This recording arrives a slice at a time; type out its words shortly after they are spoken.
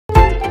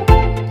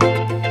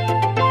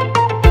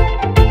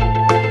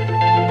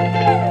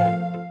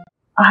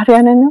आर्या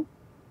ने ना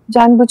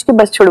जानबूझ के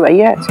बस छुड़वाई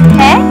है आज।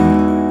 है?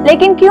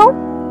 लेकिन क्यों?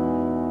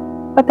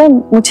 पता है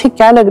मुझे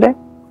क्या लग रहा है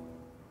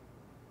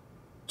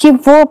कि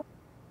वो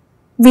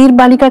वीर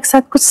बालिका के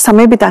साथ कुछ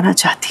समय बिताना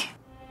चाहती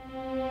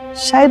है।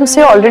 शायद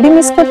उसे ऑलरेडी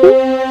मिस कर रही है।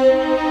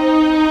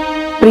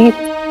 प्रीत,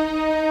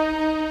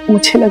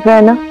 मुझे लग रहा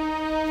है ना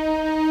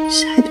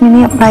शायद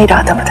मैंने अपना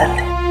इरादा बदल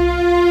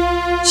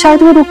दिया।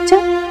 शायद वो रुक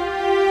जाए।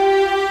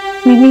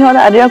 मिनी और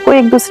आर्या को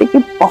एक दूसरे की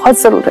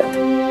बहुत जरूरत है।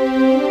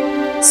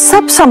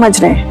 सब समझ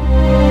रहे हैं,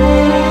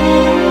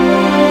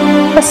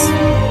 बस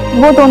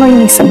वो दोनों ही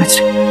नहीं समझ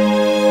रहे।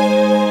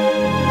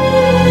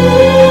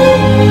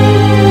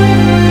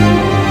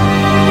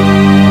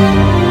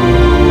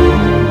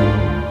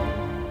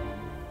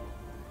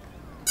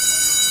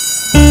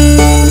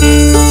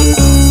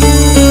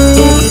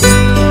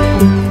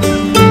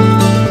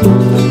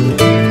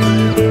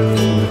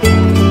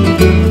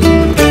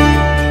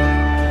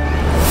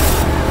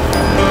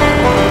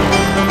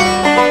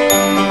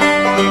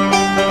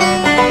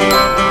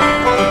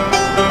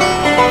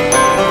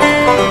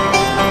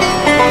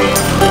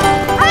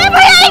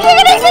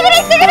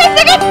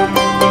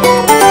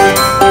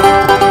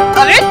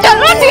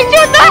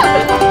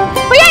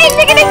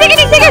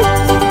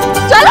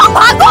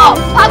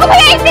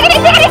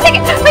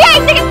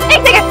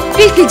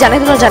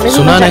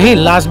 सुना नहीं,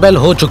 लास्ट बेल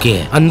हो चुकी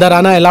है, अंदर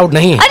आना अलाउड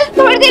नहीं है। अरे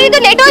थोड़ी देर ही तो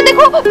लेट हो।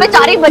 देखो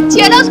बेचारी बच्ची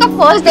है ना, उसका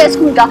फर्स्ट डे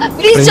स्कूल का।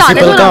 प्लीज जाने दो।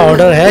 प्रिंसिपल का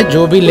ऑर्डर है,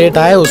 जो भी लेट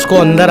आए उसको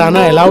अंदर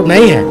आना अलाउड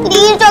नहीं है।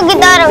 प्लीज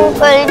चौकीदार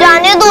अंकल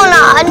जाने दो ना,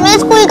 आज मेरे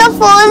स्कूल का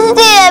फर्स्ट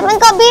डे है, मैं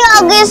कभी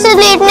आगे से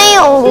लेट नहीं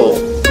होंगी।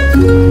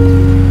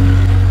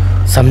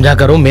 समझा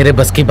करो, मेरे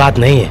बस की बात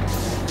नहीं है।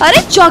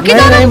 अरे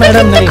चौकीदार अंकल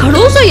कितने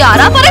खड़ूस हो यार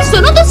आप। अरे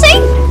सुनो तो सही।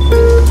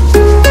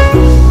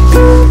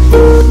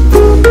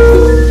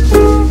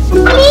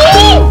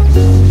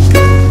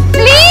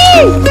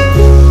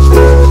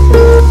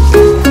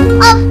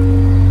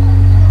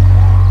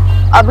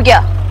 अब क्या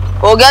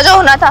हो गया जो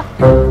होना था।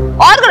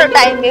 और करो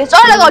टाइम वेस्ट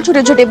और लगाओ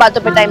छोटी छोटी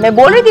बातों पे टाइम। मैं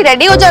बोल रही थी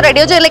रेडी हो जाओ,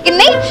 लेकिन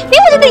नहीं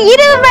मुझे तो ये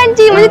रिबन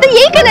चाहिए, मुझे तो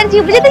यही कलर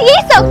चाहिए, मुझे तो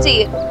यही सब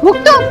चाहिए। भूख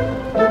तो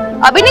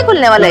अभी नहीं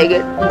खुलने वाला है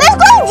गेट।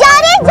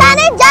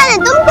 जाने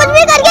तुम कुछ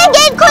भी करके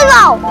गेट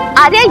खुलवाओ।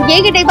 आर्या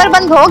ये गेट एक बार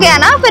बंद हो गया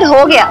ना, फिर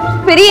हो गया,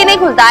 फिर ये नहीं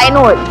खुलता। I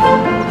know it.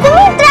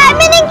 तुमने ट्राई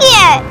भी नहीं किया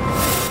है।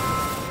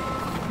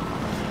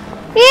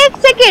 एक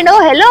सेकेंड। ओ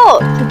हेलो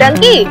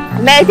टंकी,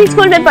 मैं इसी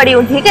स्कूल में पढ़ी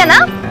हूँ, ठीक है ना।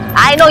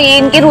 आई नो ये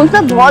इनके रूल्स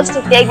में बहुत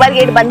स्ट्रिक्ट है। एक बार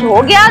गेट बंद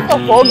हो गया तो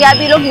हो गया,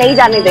 भी लोग नहीं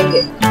जाने देंगे।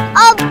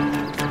 अब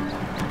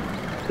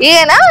ये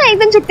है ना, एक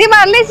दिन छुट्टी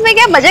मार ले, इसमें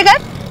क्या मजे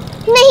कर।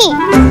 नहीं,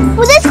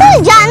 मुझे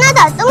स्कूल जाना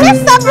था, तुमने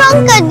सब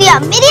रॉन्ग कर दिया।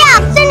 मेरी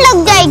एब्सेंट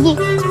लग जाएगी।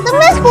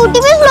 तुमने स्कूटी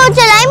भी स्लो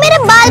चलाई, मेरे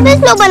बाल भी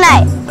स्लो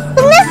बनाए।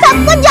 तुमने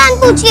सब कुछ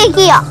जानबूझ के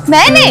किया।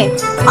 मैंने?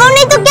 और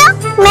नहीं तो क्या,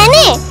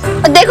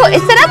 मैंने। देखो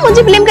इस तरह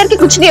मुझे ब्लेम करके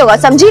कुछ नहीं होगा,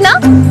 समझी ना।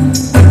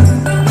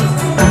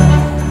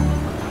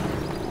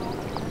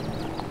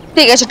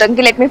 ठीक है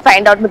शटंकी, लेट मी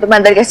फाइंड आउट मैं तुम्हें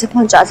अंदर कैसे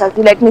पहुंचा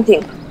सकती हूँ। Let me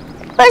think.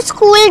 पर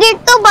स्कूल गेट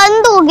तो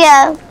बंद हो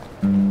गया।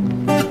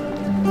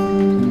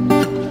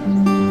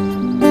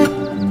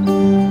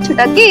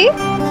 छटंकी,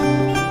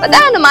 पता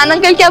है हनुमान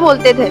अंकल क्या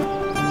बोलते थे?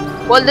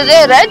 बोलते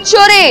थे रेड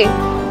चोरी,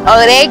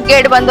 अगर एक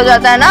गेट बंद हो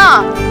जाता है ना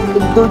तो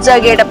दूसरा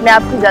गेट अपने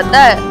आप खुल जाता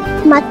है।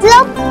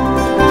 मतलब?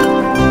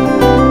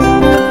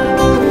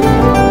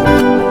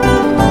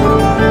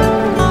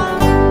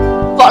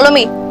 Follow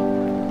me.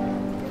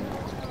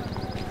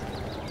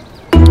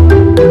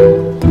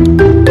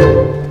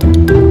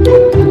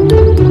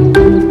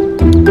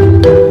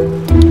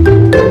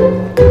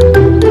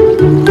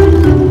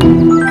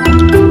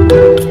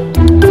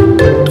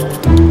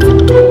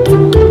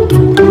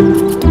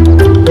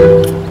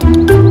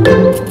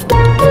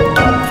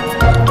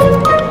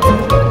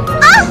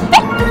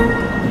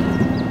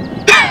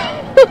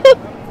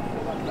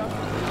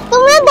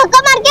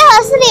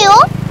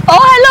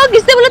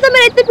 किसने बोला था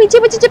मेरे इतने पीछे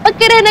पीछे चिपक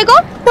के रहने को?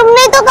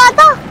 तुमने तो कहा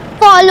था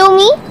फॉलो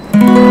मी।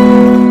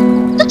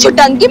 तो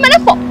छुटंकी मैंने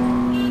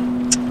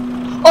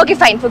okay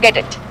fine, forget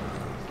it.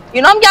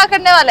 You know हम क्या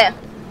करने वाले हैं?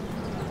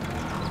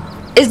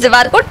 इस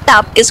दीवार को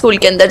टाप के स्कूल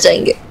के अंदर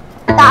जाएंगे।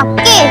 टाप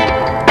के?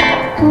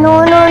 नो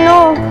नो नो,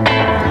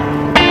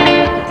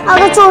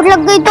 अगर चोट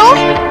लग गई तो?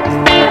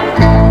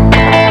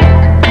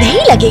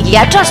 नहीं लगेगी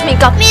यार, ट्रस्ट मी।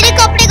 मेरे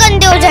कपड़े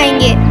गंदे हो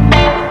जाएंगे।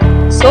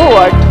 So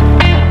what?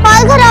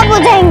 बाल खराब हो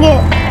जाएंगे।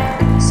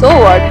 So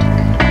what?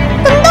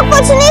 तुम तो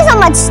कुछ नहीं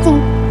समझती।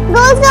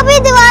 गर्ल्स कभी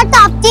दीवार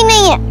टापती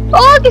नहीं है।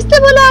 ओह किसने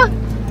बोला?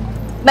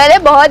 मैंने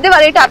बहुत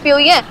दीवारें टापी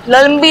हुई हैं,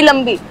 लंबी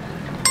लंबी।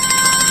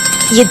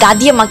 ये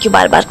दादी अम्मा क्यों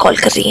बार बार कॉल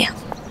कर रही हैं?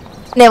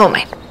 Never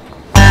mind.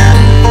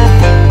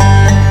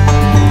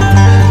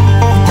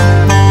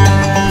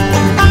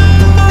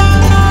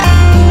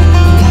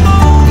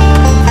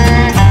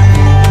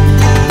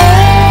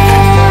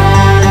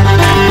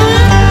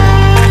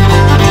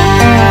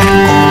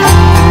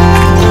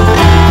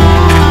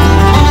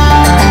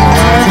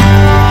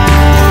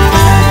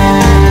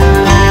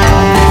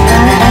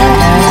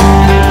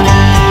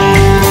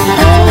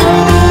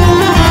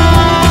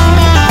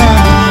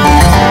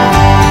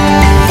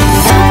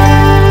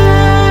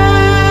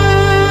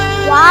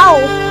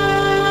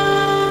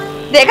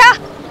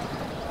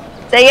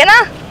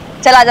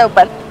 चल आ जा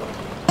ऊपर।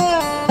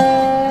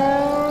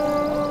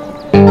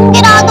 तुम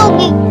गिरा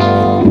दोगी।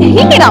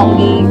 नहीं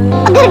गिराऊंगी।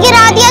 अगर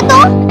गिरा दिया तो,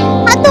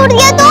 हाथ टूट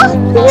गया तो,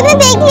 किसी ने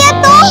देख लिया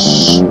तो,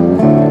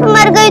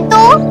 मर गई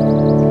तो।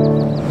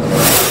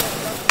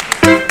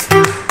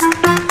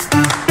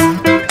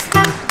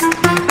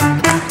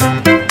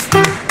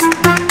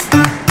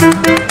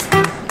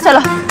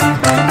 चलो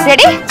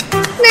रेडी?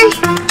 नहीं,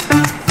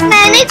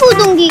 मैं नहीं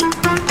कूदूंगी।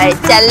 अरे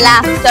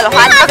चलना, चलो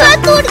हाथ पकड़ो। हाथ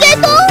टूट गए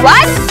तो?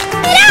 What?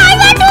 मेरा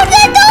हाथ टूट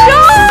गए तो?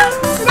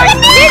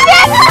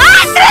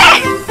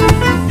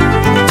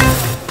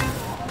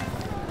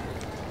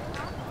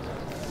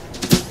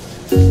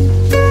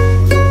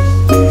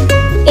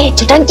 ए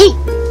चटंकी,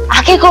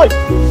 आगे खोल।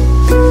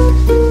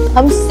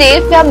 हम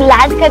सेफ पे, हम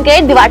लैंड कर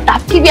गए, दीवार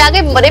टापकी भी आ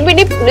गए, मरे भी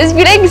नहीं, पुलिस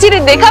भी नहीं, किसी ने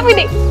देखा भी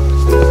नहीं।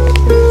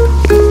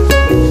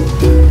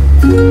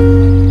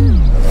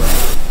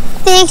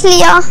 देख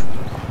लिया।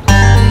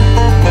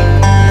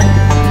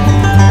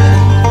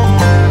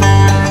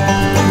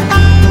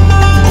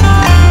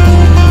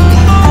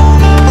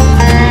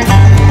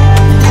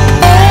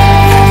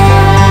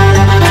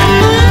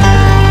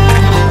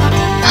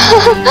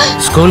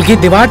 स्कूल की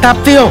दीवार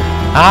टापती हो?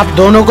 आप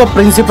दोनों को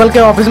प्रिंसिपल के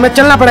ऑफिस में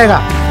चलना पड़ेगा।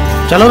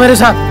 चलो मेरे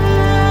साथ।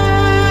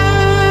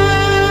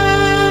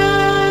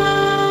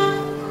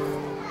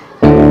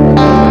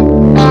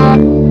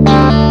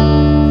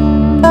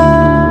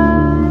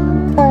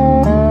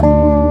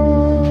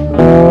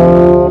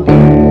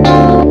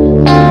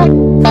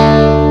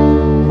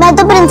 मैं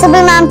तो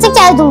प्रिंसिपल मैम से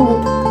कह दूंगी,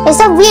 ये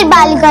सब वीर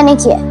बालिका ने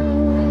किया।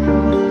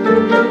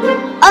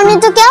 और नहीं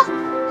तो क्या,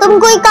 तुम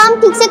कोई काम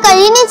ठीक से कर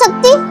ही नहीं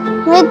सकती,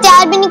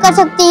 तैयार भी नहीं कर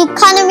सकती,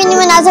 खाना भी नहीं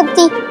बना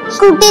सकती,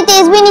 स्कूटी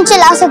तेज भी नहीं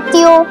चला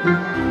सकती हो।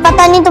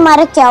 पता नहीं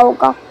तुम्हारा क्या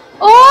होगा।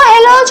 ओह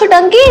हेलो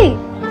छुटंकी,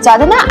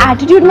 ज्यादा ना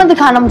एटीट्यूड मत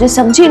दिखाना मुझे,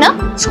 समझी ना?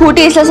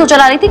 स्कूटी इसलिए सो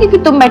चला रही थी क्योंकि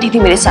तुम बैठी थी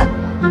मेरे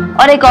साथ।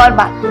 और एक और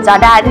बात,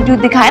 ज्यादा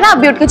एटीट्यूड दिखाए ना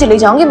अभी उठ के चली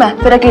जाऊंगी मैं,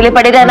 फिर अकेले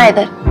पड़े रहना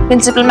इधर।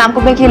 प्रिंसिपल मैम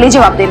को मैं अकेले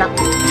जवाब देना।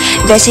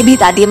 वैसे भी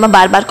दादी अम्मा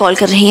बार बार कॉल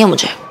कर रही है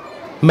मुझे।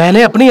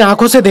 मैंने अपनी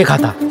आंखों से देखा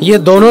था, ये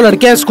दोनों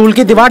लड़कियां स्कूल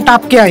की दीवार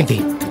टाप के आई थी।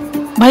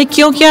 भाई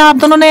क्यों किया आप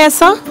दोनों ने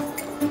ऐसा?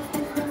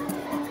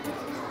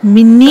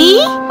 Minni,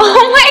 oh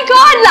my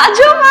God,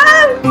 Lajo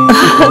ma'am.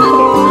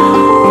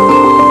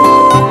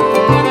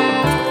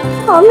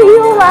 हम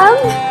you ma'am.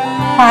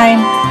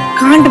 Fine,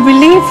 can't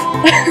believe.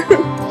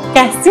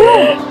 कैसे हो?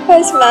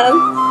 Yes ma'am.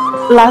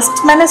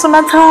 लास्ट मैंने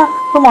सुना था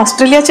तुम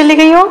ऑस्ट्रेलिया चली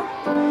गई हो।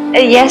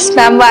 यस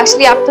मैम, वो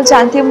एक्चुअली आप तो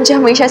जानती हैं मुझे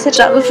हमेशा से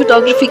ट्रैवल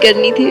फोटोग्राफी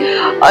करनी थी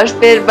और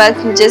फिर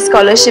बस मुझे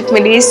scholarship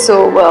milli, so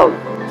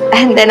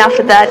and then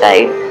after that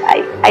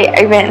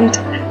I went.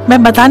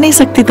 मैं बता नहीं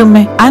सकती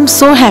तुम्हें, I am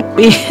so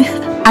happy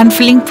and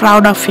feeling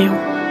proud of you.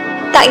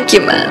 Thank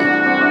you ma'am.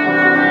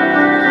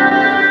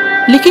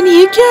 लेकिन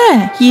ये क्या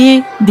है,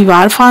 ये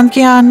दीवार फांद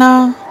के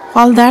आना,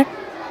 all that?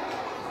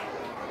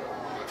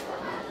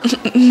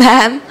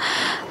 Ma'am,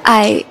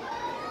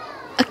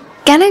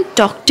 can I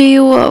talk to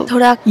you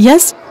थोड़ा?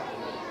 यस,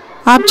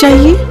 आप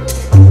चाहिए?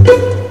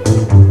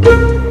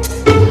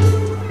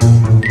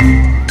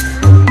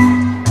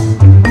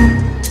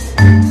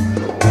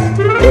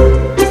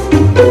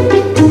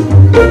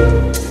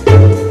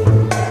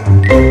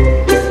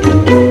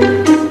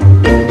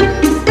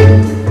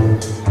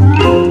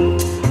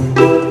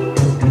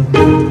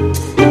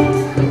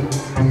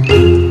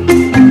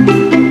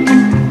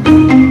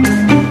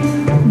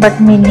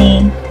 बट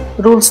मिनी,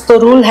 रूल्स तो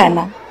रूल है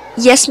ना।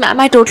 Yes ma'am,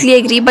 I totally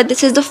agree, but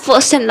this is the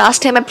first and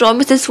last time. I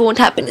promise this won't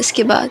happen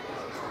इसके बाद।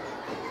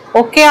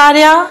 Okay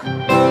Arya?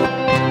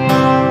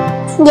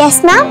 Yes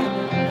ma'am.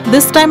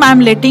 This time I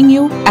am letting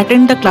you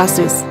attend the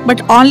classes,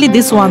 but only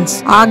this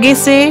once. आगे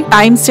से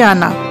time से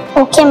आना।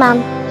 Okay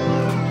ma'am.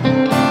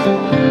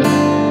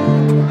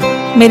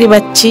 मेरी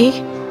बच्ची।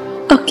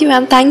 Okay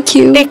ma'am, thank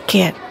you. Take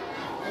care.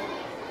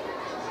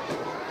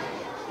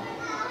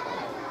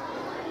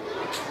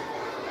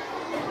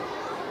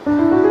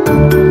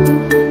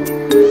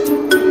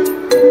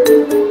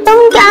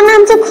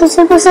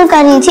 खुसर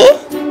कर रही थी,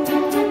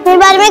 मेरे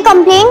बारे में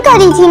कंप्लेन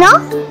करी थी ना?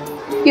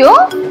 क्यों?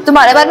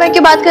 तुम्हारे बारे में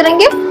क्यों बात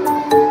करेंगे?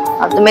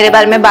 आप तो मेरे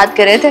बारे में बात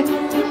कर रहे थे।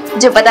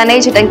 मुझे पता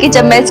नहीं छटंकी,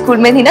 जब मैं स्कूल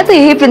में थी ना तो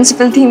यही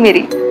प्रिंसिपल थी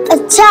मेरी।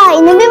 अच्छा,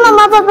 इन्हें भी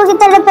मम्मा पापा की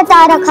तरह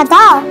पता रखा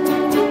था?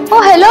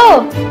 ओ हेलो,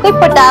 कोई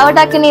पटा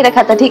वटा के नहीं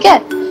रखा था, ठीक है?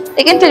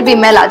 लेकिन फिर भी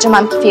मैं लाजो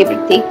मैम की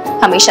फेवरेट थी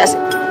हमेशा से।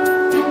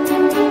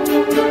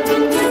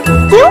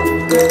 क्यों?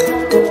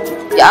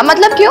 क्या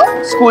मतलब क्यों?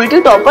 स्कूल की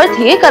टॉपर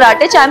थी,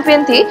 कराटे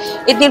चैंपियन थी,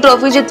 इतनी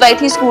ट्रॉफी जितवाई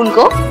थी स्कूल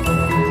को।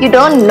 You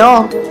don't know,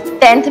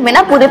 10th में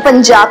ना पूरे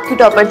पंजाब की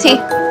टॉपर थी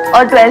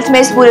और 12th में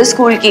इस पूरे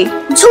स्कूल की।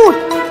 झूठ,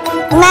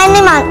 मैं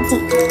नहीं मानती।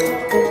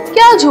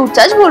 क्या झूठ?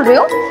 सच बोल रही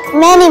हो?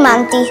 मैं नहीं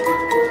मानती।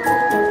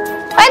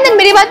 then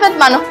मेरी बात मत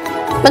मानो,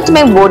 मैं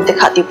तुम्हें बोर्ड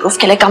दिखाती हूँ प्रूफ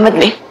के लिए, काम मत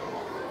में।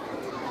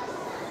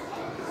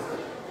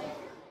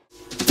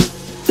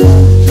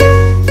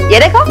 ये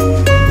देखो।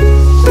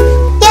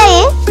 क्या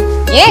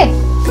ये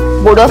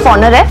बोर्ड ऑफ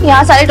ऑनर है,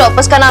 यहाँ सारे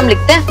टॉपर्स का नाम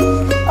लिखते हैं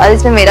और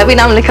इसमें मेरा भी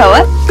नाम लिखा हुआ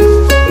है।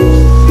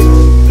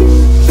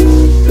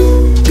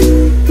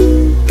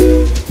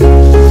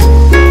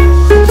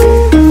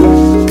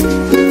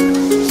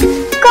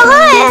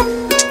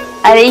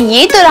 अरे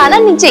ये तो रहा ना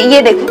नीचे,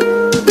 ये देखो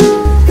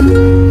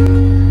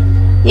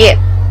ये।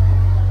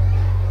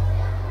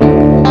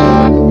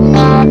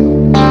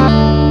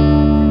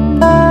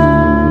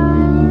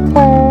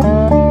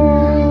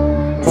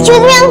 Excuse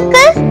me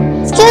uncle,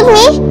 excuse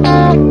me,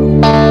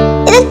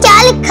 इधर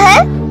क्या लिखा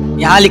है?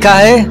 यहाँ लिखा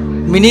है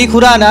मिनी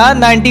खुराना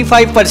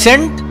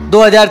 95%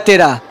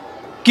 2013।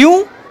 क्यों?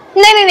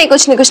 नहीं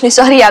कुछ नहीं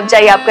सॉरी, आप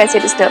जाइए, आपको ऐसे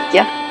डिस्टर्ब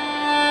किया,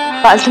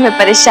 फालतू में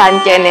परेशान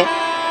किया इन्हें।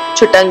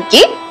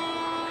 छुटंकी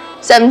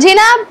समझी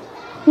ना आप?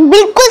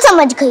 बिल्कुल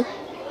समझ गई,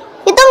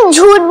 ये तुम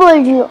झूठ बोल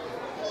रही हो।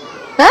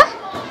 हाँ?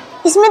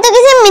 इसमें तो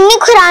किसी मिनी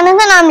खुराना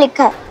का नाम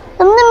लिखा है,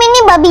 तुम तो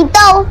मिनी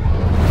बबीता हो।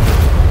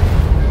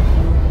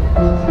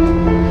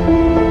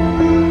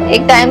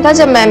 एक टाइम था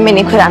जब मैं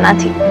मिनी खुराना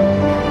थी,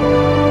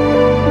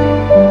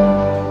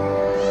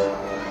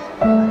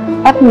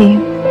 अब नहीं।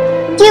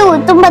 क्यों,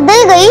 तुम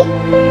बदल गई?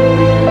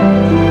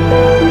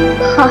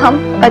 हाँ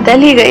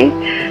बदल ही गई,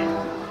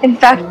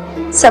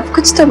 इनफैक्ट सब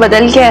कुछ तो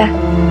बदल गया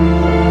है।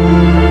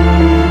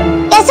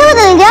 कैसे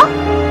बदल गया?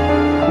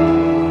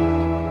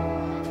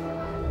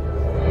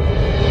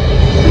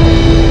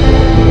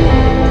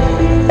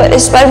 पर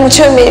इस बार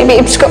मुझे और मेरी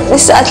बेब्स को अपने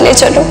साथ ले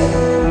चलो,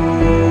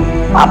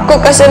 आपको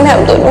कसम है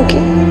हम दोनों की।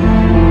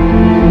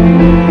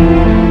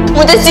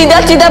 मुझे सीधा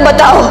सीधा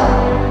बताओ,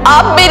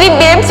 आप मेरी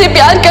बेब से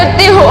प्यार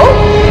करते हो,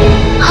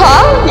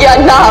 हाँ या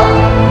ना?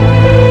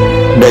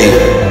 नहीं।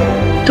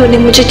 तूने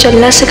मुझे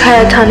चलना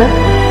सिखाया था ना,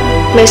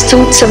 मैं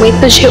सूट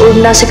समेत तुझे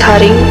उड़ना सिखा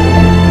रही हूँ।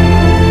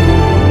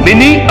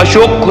 मिनी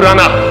अशोक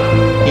खुराना,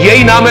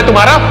 यही नाम है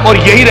तुम्हारा और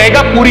यही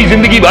रहेगा पूरी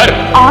जिंदगी भर।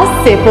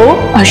 आज से वो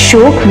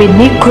अशोक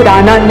मिन्नी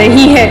खुराना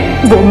नहीं है,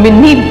 वो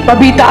मिन्नी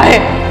बबीता है।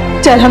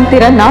 चल हम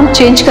तेरा नाम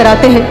चेंज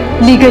कराते हैं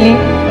लीगली।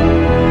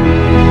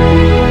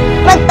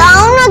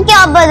 बताओ ना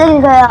क्या बदल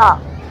गया?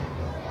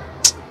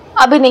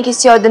 अभी नहीं,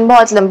 किसी और दिन,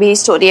 बहुत लंबी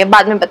स्टोरी है,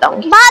 बाद में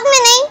बताऊंगी। बाद में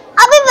नहीं,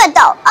 अभी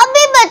बताओ,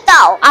 अभी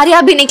बताओ। आर्या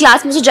अभी नहीं,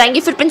 क्लास में से जाएंगे,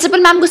 फिर प्रिंसिपल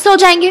मैम गुस्सा हो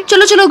जाएंगे।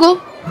 चलो चलो गो।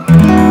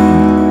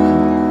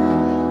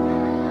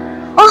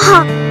 ओह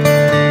हाँ,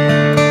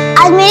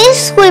 आज मेरी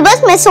स्कूल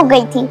बस मिस हो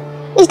गई थी,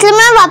 इसलिए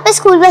मैं वापस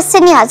स्कूल बस से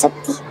नहीं आ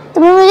सकती,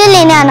 तुम्हें मुझे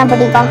लेने आना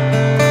पड़ेगा।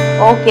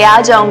 ओके आ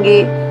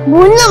जाऊंगी,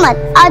 भूलना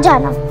मत, आ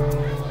जाना।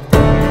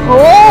 ओ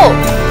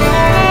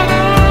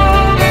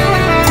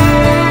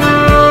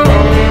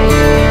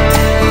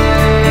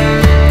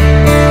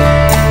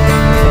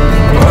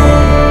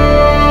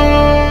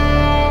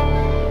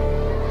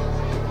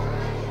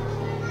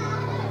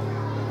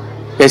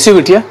कैसी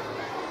बिटिया?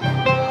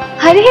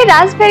 अरे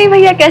राजप्यारी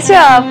भैया, कैसे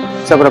हो आप?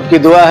 सब रब की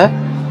दुआ है।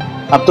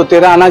 अब तो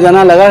तेरा आना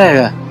जाना लगा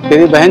रहेगा।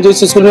 तेरी बहन जो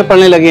इस स्कूल में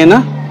पढ़ने लगी है ना?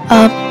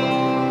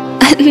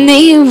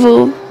 नहीं,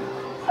 वो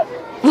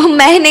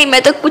मैं नहीं,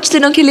 मैं तो कुछ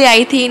दिनों के लिए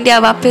आई थी इंडिया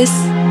वापस।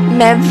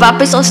 मैं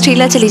वापस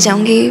ऑस्ट्रेलिया चली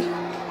जाऊंगी,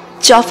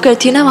 जॉब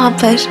करती हूँ ना वहां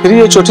पर। फिर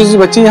ये छोटी सी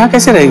बच्ची यहाँ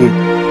कैसे रहेगी?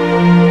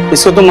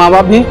 इसको तो माँ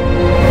बाप भी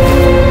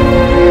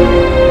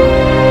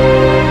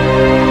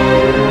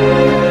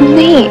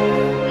नहीं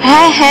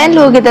है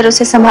लोग इधर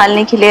उसे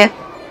संभालने के लिए।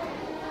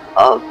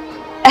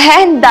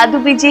 है दादू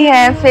बीजी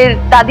हैं, फिर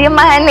दादी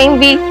अम्मा है नईम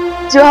भी,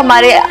 जो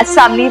हमारे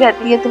सामने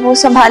रहती है, तो वो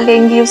संभाल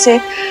लेंगी उसे।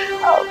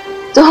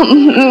 तो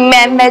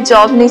मैं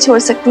जॉब नहीं छोड़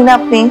सकती ना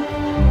अपनी।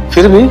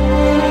 फिर भी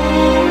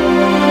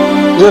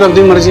जो रब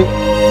दी मर्जी।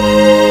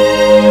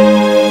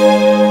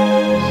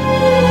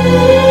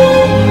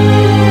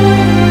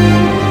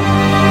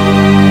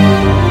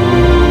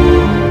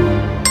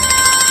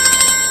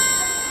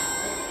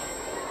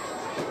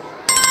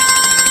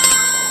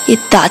 ये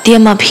दादी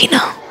अम्मा भी ना।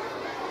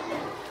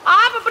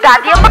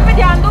 दादी अम्मा पे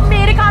ध्यान दो,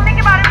 मेरे खाने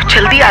के बारे में।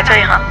 जल्दी आ जाए,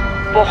 यहाँ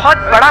बहुत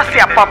बड़ा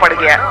स्यापा पड़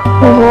गया।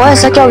 वो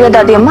ऐसा क्या हो गया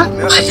दादी अम्मा?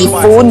 अरे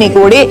वो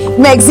निगोड़े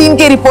मैगजीन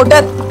के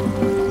रिपोर्टर,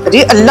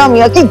 अरे अल्लाह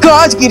मियाँ की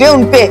गाज गिरे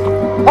उनपे।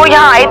 वो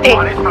यहाँ आए थे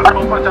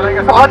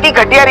और बहुत ही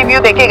घटिया रिव्यू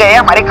देके गए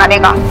हमारे खाने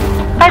का।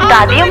 पर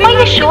दादी अम्मा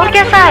ये शोर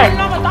कैसा है?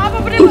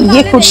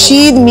 ये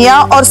खुर्शीद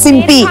मियाँ और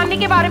सिंपी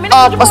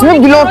आपस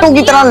में बिलोटों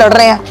की तरह लड़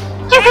रहे हैं।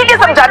 किसी के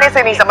समझाने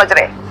से नहीं समझ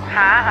रहे।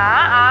 हाँ,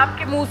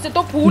 आपके मुंह से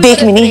तो फूल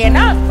देख मिनी,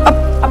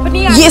 अब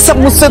ये सब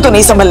मुझसे तो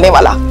नहीं संभलने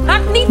वाला।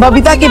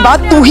 बबीता के बाद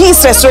तू ही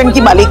इस रेस्टोरेंट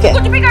की मालिक है।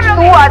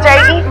 तू आ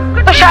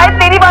जाएगी तो शायद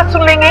तेरी बात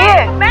सुन लेंगे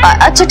ये।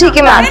 अच्छा ठीक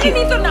है, मैं आती हूँ।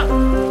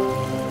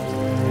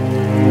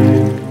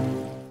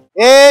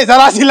 ए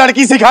जरा सी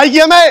लड़की सिखाई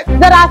है मैं।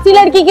 जरा सी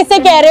लड़की किसे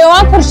कह रहे हो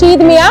आप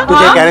खुर्शीद मियाँ?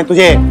 तुझे कह रहे हैं,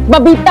 तुझे।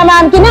 बबीता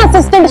मैम की ना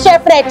असिस्टेंट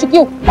शेफ रह चुकी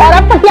हूँ और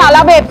अब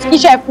पटियाला बेब्स की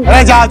शेफ हूँ।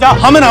 अरे जा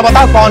हमें ना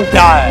बता कौन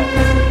क्या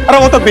है। अरे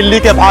वो तो बिल्ली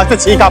के भाग से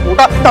छींका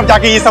फूटा, तब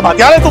जाके ये सब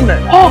हथियार है तुमने।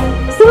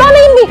 सुना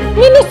नहीं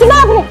सुना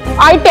आपने?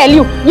 आई टेल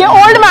यू, ये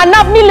ओल्ड मैन ना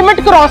अपनी लिमिट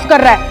क्रॉस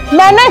कर रहा है।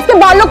 मैं ना इसके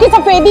बालों की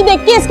सफेदी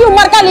देख के इसकी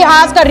उम्र का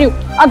लिहाज कर रही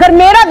हूँ। अगर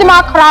मेरा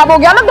दिमाग खराब हो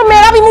गया ना तो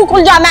मेरा भी मुंह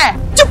खुल जाना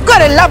है। चुप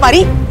कर अल्लाह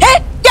मारी है,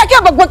 क्या क्या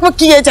बकबक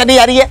किए चली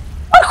जा रही है।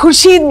 और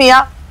खुर्शीद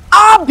मियाँ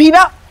आप भी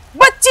ना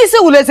बच्ची से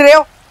उलझ रहे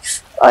हो।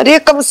 अरे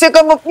कम से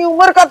कम अपनी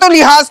उम्र का तो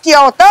लिहाज किया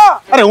होता।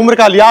 अरे उम्र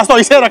का लिहाज तो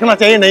इसे रखना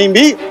चाहिए नईम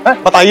भी।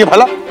 बताइए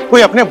भला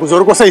कोई अपने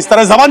बुजुर्गों से इस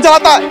तरह जबान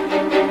चलाता है?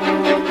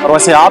 और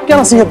वैसे आप क्या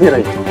नसीहत दे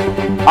रही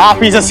हैं? आप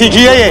ही से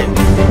सीखिए ये।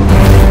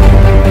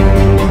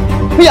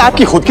 भाई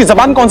आपकी खुद की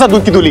जबान कौन सा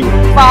दूध की दूली है?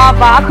 वाह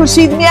वाह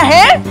खुर्शीद मियां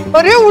है।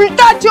 अरे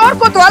उल्टा चोर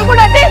कोतवाल को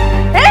डांटे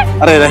हैं?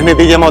 अरे रहने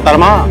दीजिए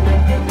मोहतरमा,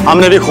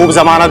 हमने भी खूब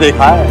जमाना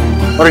देखा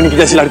है और इनकी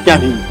जैसी लड़कियां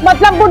भी।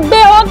 मतलब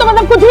बुड्ढे हो तो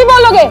मतलब कुछ भी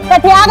बोलोगे?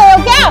 कटिया गए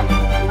हो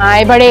क्या?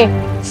 आए बड़े।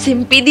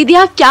 सिंपी दीदी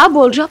आप क्या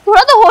बोल रहे हो?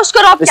 थोड़ा तो होश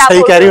करो। आप क्या सही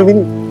बोल कह रहे रही हो? हो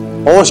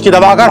मिनी, होश की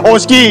दबा कर,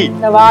 होश की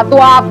दवा तो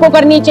आपको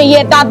करनी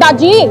चाहिए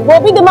दादाजी, वो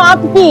भी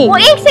दिमाग की। वो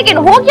एक सेकंड,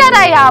 हो क्या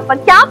रहा है यहाँ पर?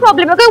 क्या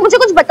प्रॉब्लम है? कोई मुझे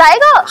कुछ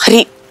बताएगा?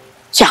 अरे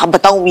क्या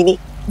बताऊं मिनी,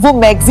 वो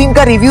मैगजीन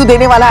का रिव्यू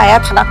देने वाला आया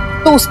था ना,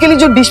 तो उसके लिए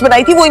जो डिश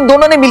बनाई थी वो इन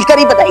दोनों ने मिलकर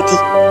ही बनाई थी।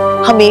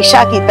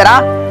 हमेशा की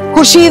तरह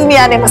खुर्शीद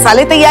मियां ने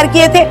मसाले तैयार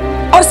किए थे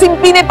और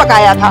सिंपी ने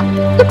पकाया था।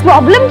 तो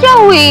प्रॉब्लम क्या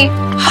हुई?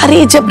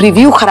 अरे जब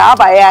रिव्यू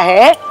खराब आया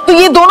है तो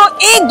ये दोनों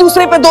एक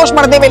दूसरे पे दोष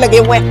मरने में लगे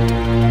हुए हैं।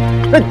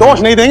 दोष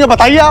नहीं देंगे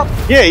बताइए आप।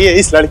 ये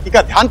इस लड़की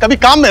का ध्यान कभी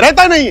काम में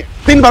रहता नहीं है।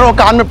 दिन भर वो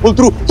कान में फुल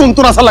थ्रू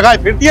तुनतुना सा लगाए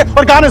फिरती है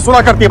और गाने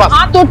सुना करती है बस।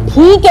 हाँ तो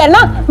ठीक है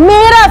ना,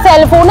 मेरा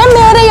सेल फोन है,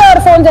 मेरे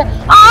ईयरफोन्स है,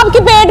 आपके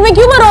पेट में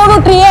क्यों मैं रोड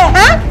उठ रही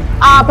है?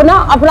 आप ना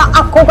अपना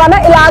आंखों का ना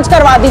इलाज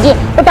करवा दीजिए,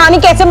 पता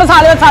नहीं कैसे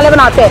मसाले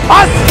बनाते हैं।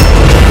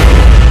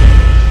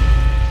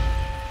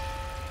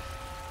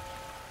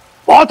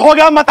 बहुत हो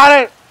गया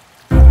मतारे,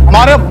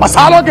 हमारे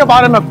मसालों के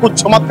बारे में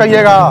कुछ मत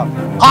कहिएगा।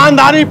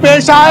 खानदानी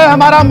पेशा है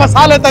हमारा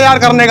मसाले तैयार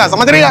करने का,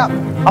 समझ रही है?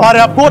 हमारे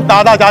अब्बू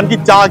दादा जान की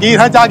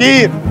जागीर है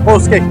जागीर, तो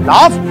उसके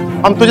खिलाफ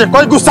हम तुझे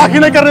कोई गुस्ताखी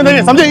नहीं करने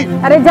देंगे, समझी?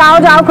 अरे जाओ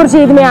जाओ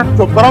खुर्शीद मियां।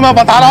 चुप करो, मैं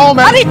बता रहा हूँ।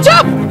 मैं अरे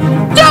चुप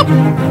चुप।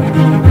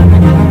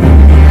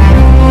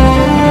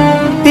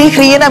 देख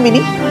रही है ना मिनी,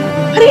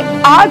 अरे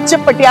आज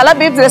जब पटियाला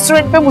बेब्स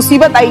रेस्टोरेंट पे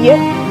मुसीबत आई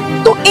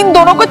है तो इन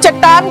दोनों को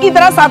चट्टान की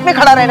तरह साथ में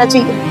खड़ा रहना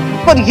चाहिए,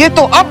 पर ये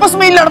तो आपस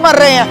में ही लड़ मर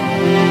रहे हैं।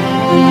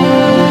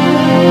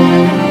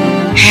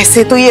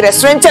 ऐसे तो ये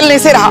रेस्टोरेंट चलने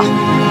से रहा।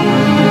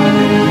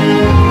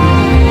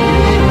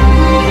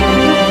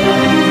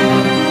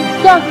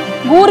 क्या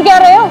घूर कह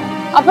रहे हो?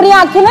 अपनी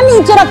आंखें ना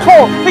नीचे रखो।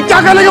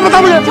 क्या कर लेगा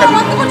बता मुझे।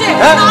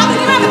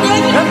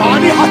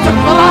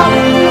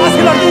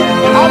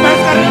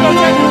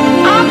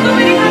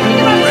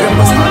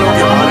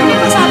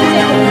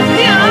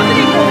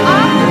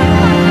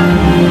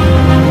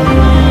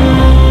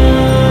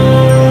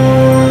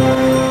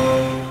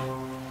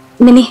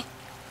 मिनी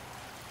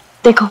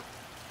देखो,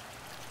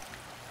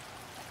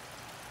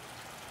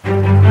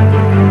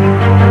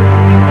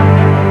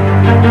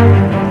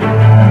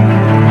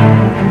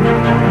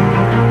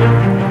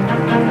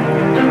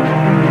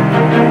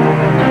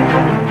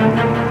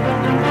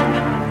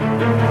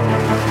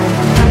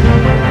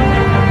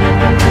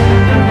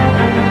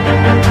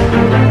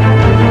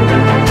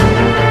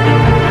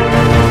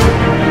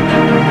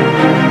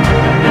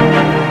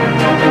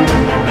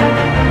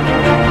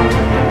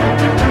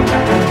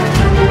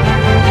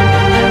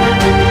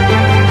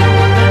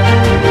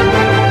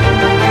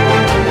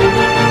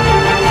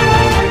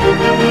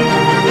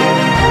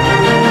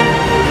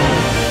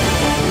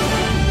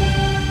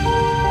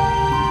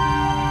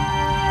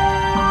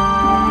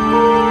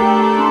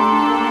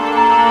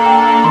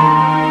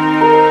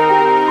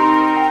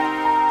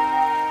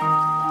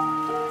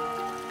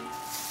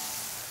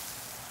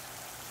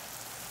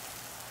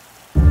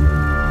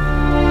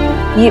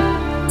 ये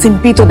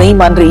सिंपी तो नहीं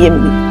मान रही है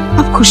मिनी,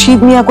 अब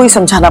खुर्शीद मियां को ही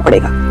समझाना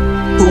पड़ेगा।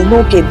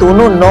 दोनों के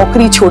दोनों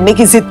नौकरी छोड़ने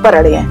की जिद पर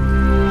अड़े हैं।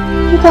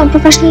 ये तो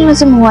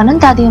अनप्रोफेशनलिज्म हुआ ना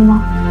दादी अम्मा।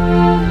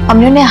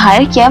 हमने उन्हें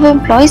हायर किया, वो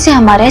एम्प्लॉय से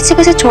हमारे ऐसे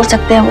कैसे छोड़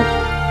सकते हैं वो?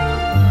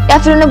 या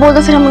फिर उन्हें बोल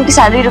दो फिर हम उनकी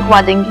सैलरी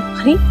रुकवा देंगे।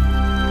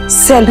 अरे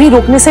सैलरी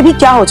रोकने से भी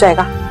क्या हो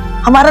जाएगा?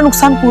 हमारा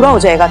नुकसान पूरा हो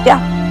जाएगा क्या?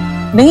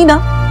 नहीं ना,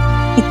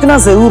 इतना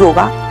जरूर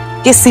होगा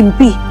कि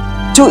सिंपी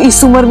जो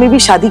इस उम्र में भी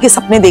शादी के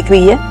सपने देख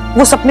रही है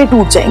वो सपने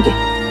टूट जाएंगे,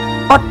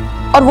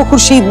 और वो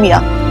खुर्शीद मियां,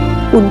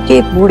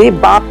 उनके बूढ़े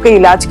बाप के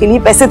इलाज के लिए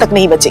पैसे तक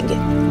नहीं बचेंगे।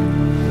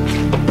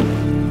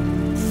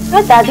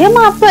 दादी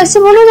अम्मा आप तो ऐसे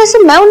बोलो जैसे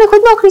मैं उन्हें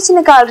खुद नौकरी से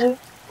निकाल रही हूँ।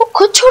 वो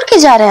खुद छोड़ के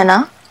जा रहे हैं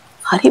ना।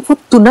 अरे वो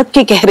तुनक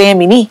के कह रहे हैं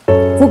मिनी,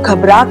 वो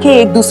घबरा के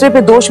एक दूसरे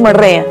पे दोष मढ़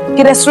रहे हैं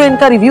कि रेस्टोरेंट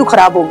का रिव्यू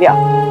खराब हो गया।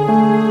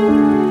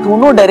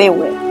 दोनों डरे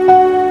हुए हैं।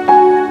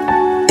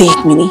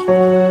 देख मिनी,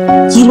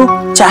 ये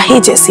लोग चाहे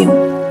जैसे हों,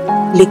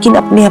 लेकिन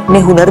अपने अपने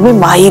हुनर में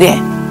माहिर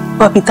हैं।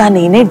 बबीता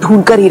ने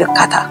ढूंढ कर ही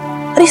रखा था।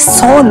 अरे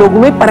 100 लोगों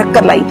में परख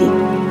कर लाई थी।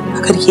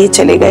 अगर ये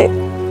चले गए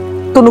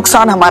तो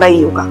नुकसान हमारा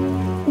ही होगा।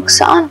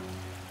 नुकसान?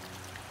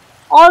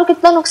 और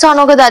कितना नुकसान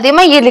होगा दादी?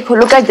 मैं ये लिखो,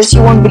 look at this,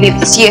 you won't believe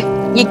this.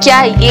 ये क्या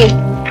है?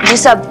 ये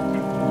सब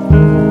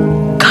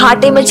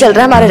घाटे में चल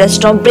रहा है हमारा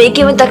रेस्टोरेंट। ब्रेक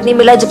इवन तक नहीं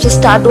मिला जब से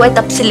स्टार्ट हुआ है,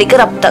 तब से लेकर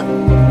अब तक।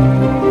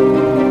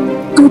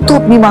 तू तो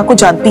अपनी माँ को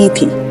जानती ही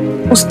थी,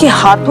 उसके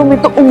हाथों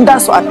में तो उम्दा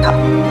स्वाद था,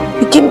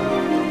 लेकिन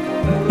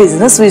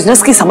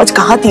बिजनेस की समझ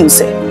कहाँ थी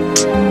उसे?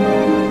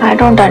 I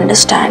don't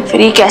understand।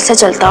 फिर ये कैसे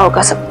चलता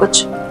होगा सब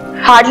कुछ?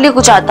 हार्डली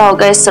कुछ आता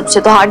होगा इस सब से,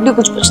 तो हार्डली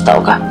कुछ बचता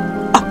होगा।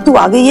 अब तू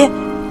आ गई है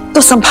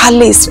तो संभाल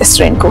ले इस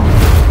रेस्टोरेंट को।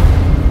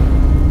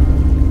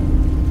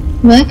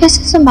 मैं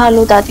कैसे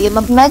संभालूं दादी?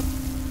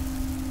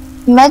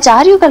 मैं जा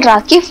रही हूँ, कल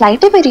रात की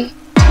फ्लाइट है मेरी।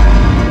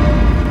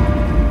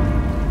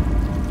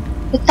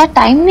 इतना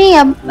टाइम नहीं,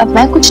 अब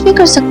मैं कुछ नहीं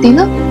कर सकती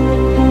ना।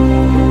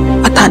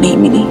 पता नहीं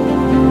मिनी,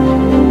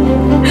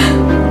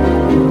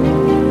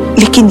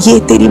 लेकिन ये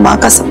तेरी माँ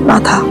का सपना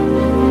था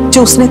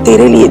जो उसने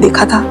तेरे लिए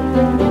देखा था,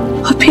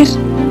 और फिर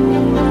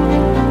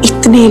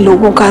इतने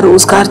लोगों का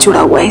रोजगार जुड़ा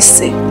हुआ है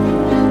इससे।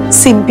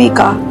 सिम्पी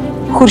का,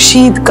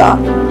 खुर्शीद का,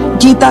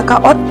 गीता का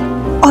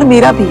और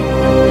मेरा भी।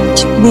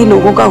 कितने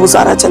लोगों का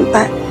गुजारा चलता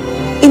है,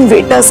 इन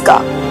वेटर्स का,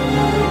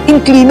 इन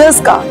क्लीनर्स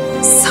का,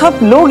 सब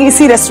लोग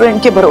इसी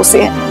रेस्टोरेंट के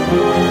भरोसे हैं।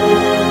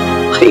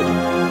 भाई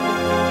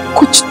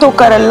कुछ तो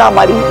कर अल्लाह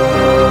हमारी,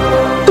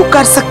 तू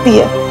कर सकती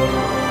है,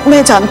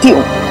 मैं जानती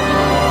हूं।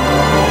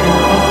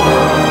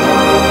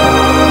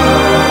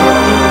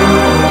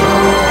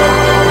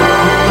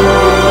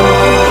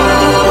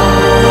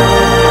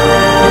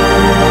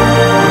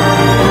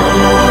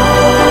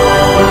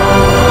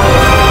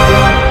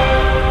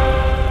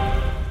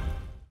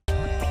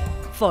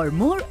 For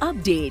more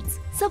updates,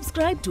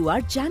 subscribe to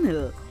our channel,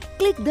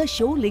 click the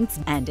show links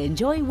and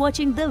enjoy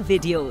watching the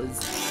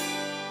videos.